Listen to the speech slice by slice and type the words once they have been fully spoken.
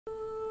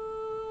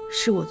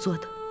是我做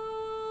的。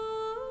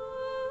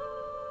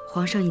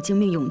皇上已经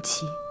命永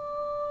琪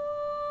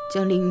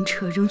将凌云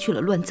彻扔去了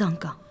乱葬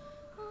岗，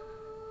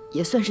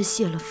也算是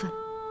泄了愤。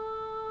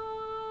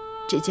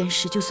这件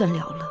事就算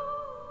了了，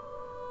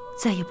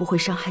再也不会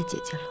伤害姐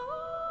姐了。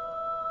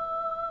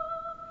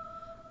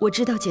我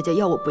知道姐姐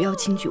要我不要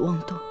轻举妄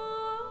动，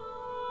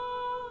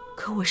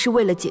可我是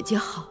为了姐姐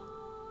好。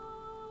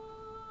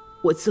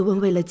我自问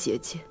为了姐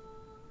姐，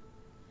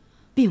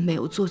并没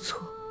有做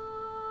错。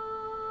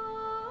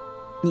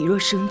你若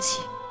生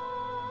气，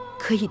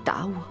可以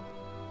打我，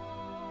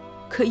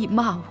可以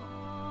骂我，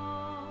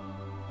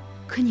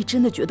可你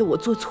真的觉得我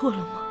做错了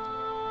吗？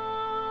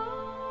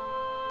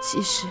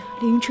其实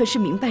凌云彻是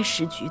明白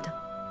时局的，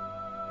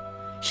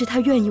是他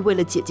愿意为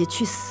了姐姐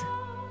去死。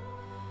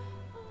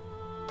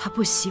他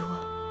不希望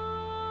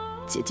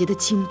姐姐的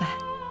清白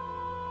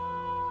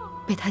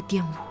被他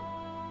玷污，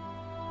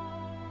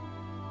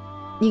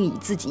宁以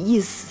自己一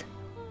死，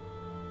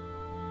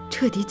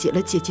彻底解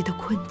了姐姐的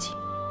困境，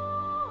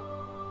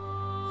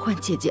换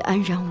姐姐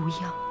安然无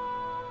恙。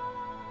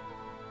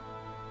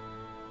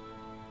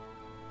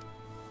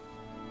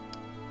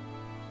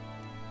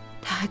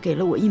他还给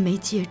了我一枚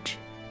戒指，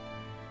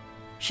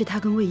是他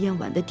跟魏嫣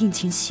婉的定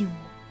情信物，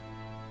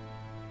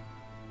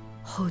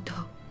后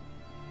头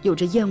有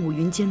着燕舞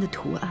云间的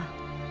图案，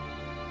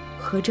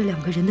和着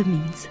两个人的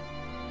名字。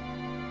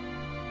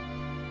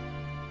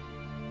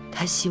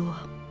他希望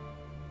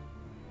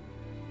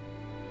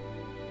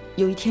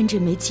有一天这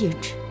枚戒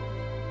指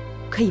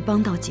可以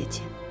帮到姐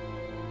姐。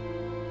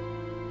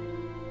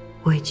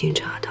我已经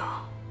查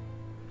到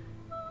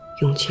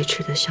永琪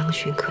吃的香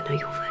薰可能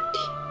有问题，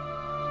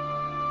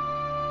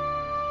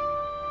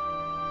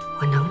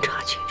我能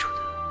查清楚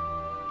的。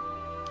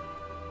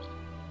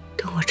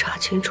等我查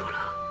清楚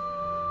了，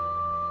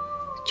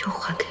就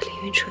还给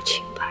凌云彻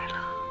清白了。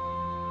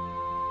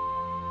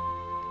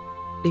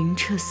凌云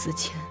彻死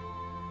前，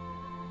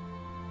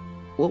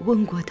我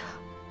问过他，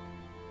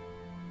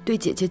对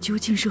姐姐究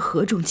竟是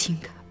何种情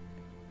感？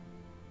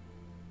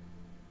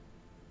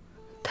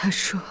他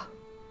说，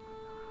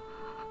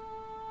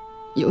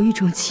有一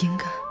种情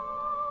感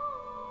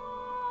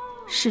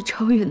是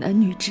超越男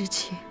女之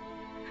情。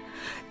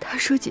他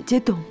说姐姐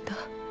懂的。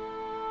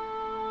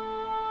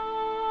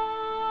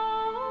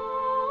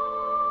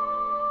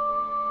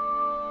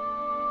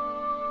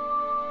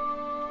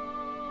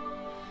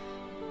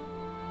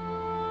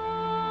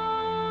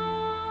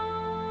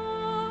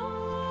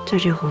在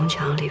这红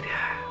墙里边，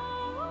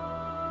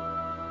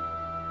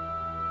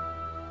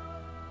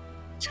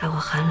在我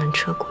寒冷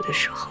彻骨的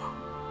时候，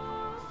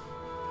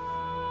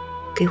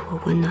给我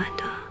温暖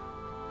的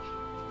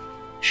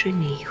是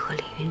你和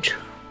凌云彻。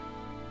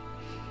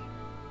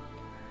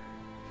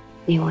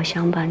你我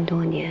相伴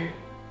多年，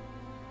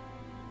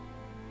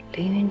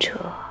凌云彻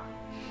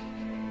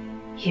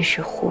亦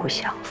是互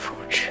相扶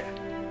持。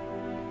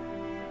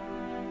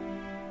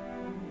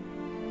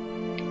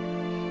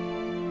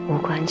无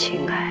关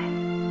情爱，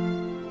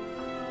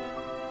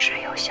只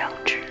有相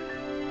知。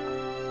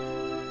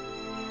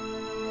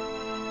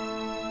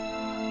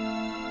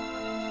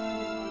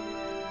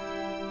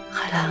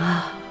海兰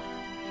啊，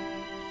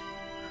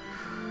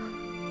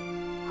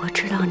我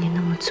知道你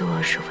那么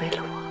做是为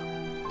了我，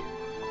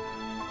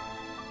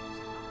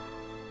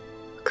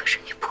可是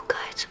你不该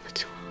这么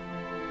做。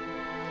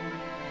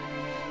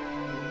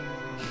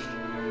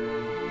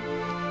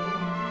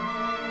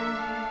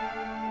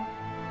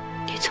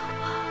你走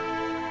吧。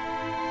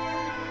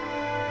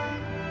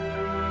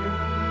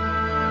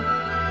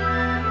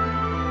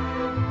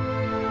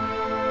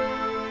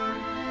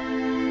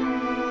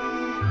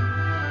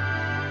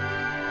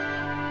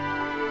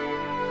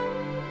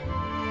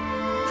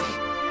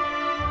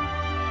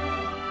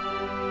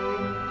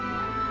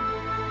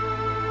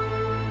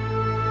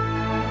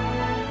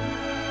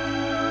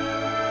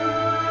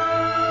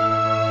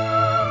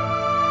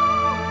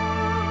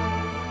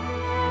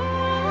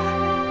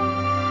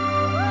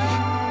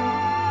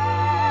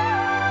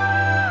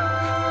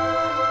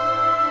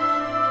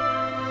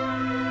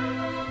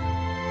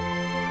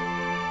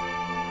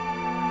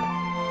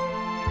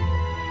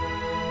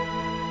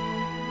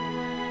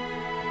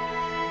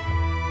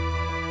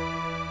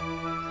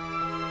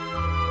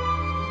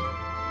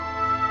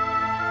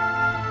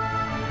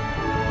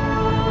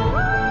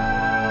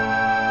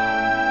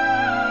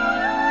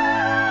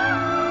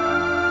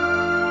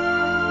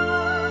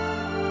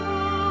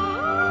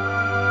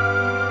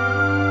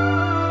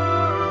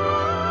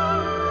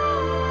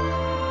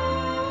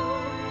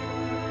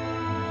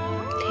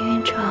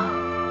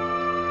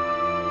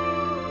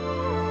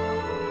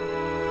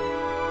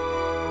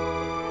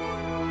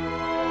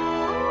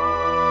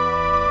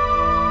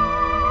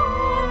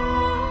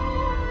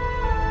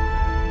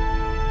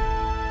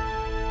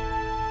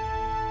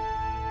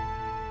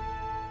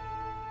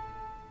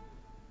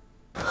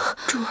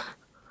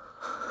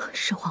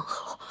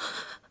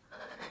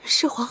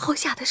是皇后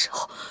下的手。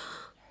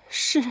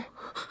是，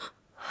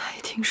还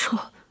听说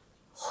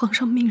皇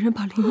上命人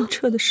把凌云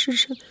彻的尸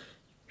身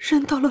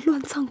扔到了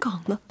乱葬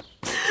岗了。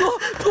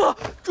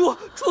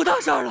出大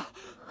事了！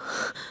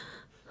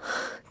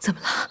怎么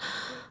了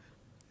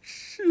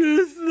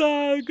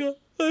？13个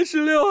和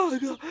16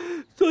个，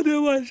昨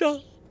天晚上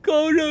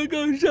高热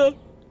更盛，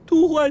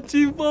突患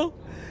惊风，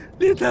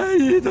连太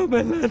医都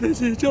没来得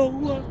及救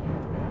活，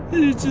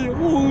一起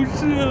误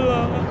事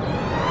了。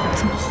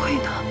怎么会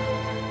呢？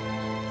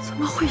怎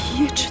么会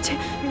一夜之间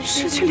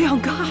失去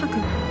2个阿哥？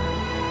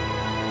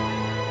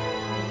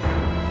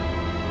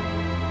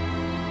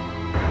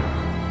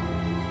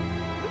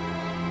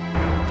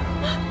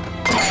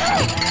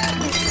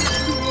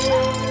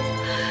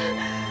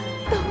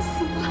都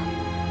死了！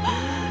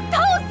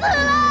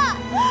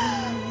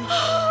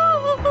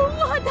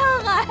我的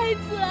孩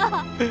子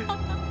啊！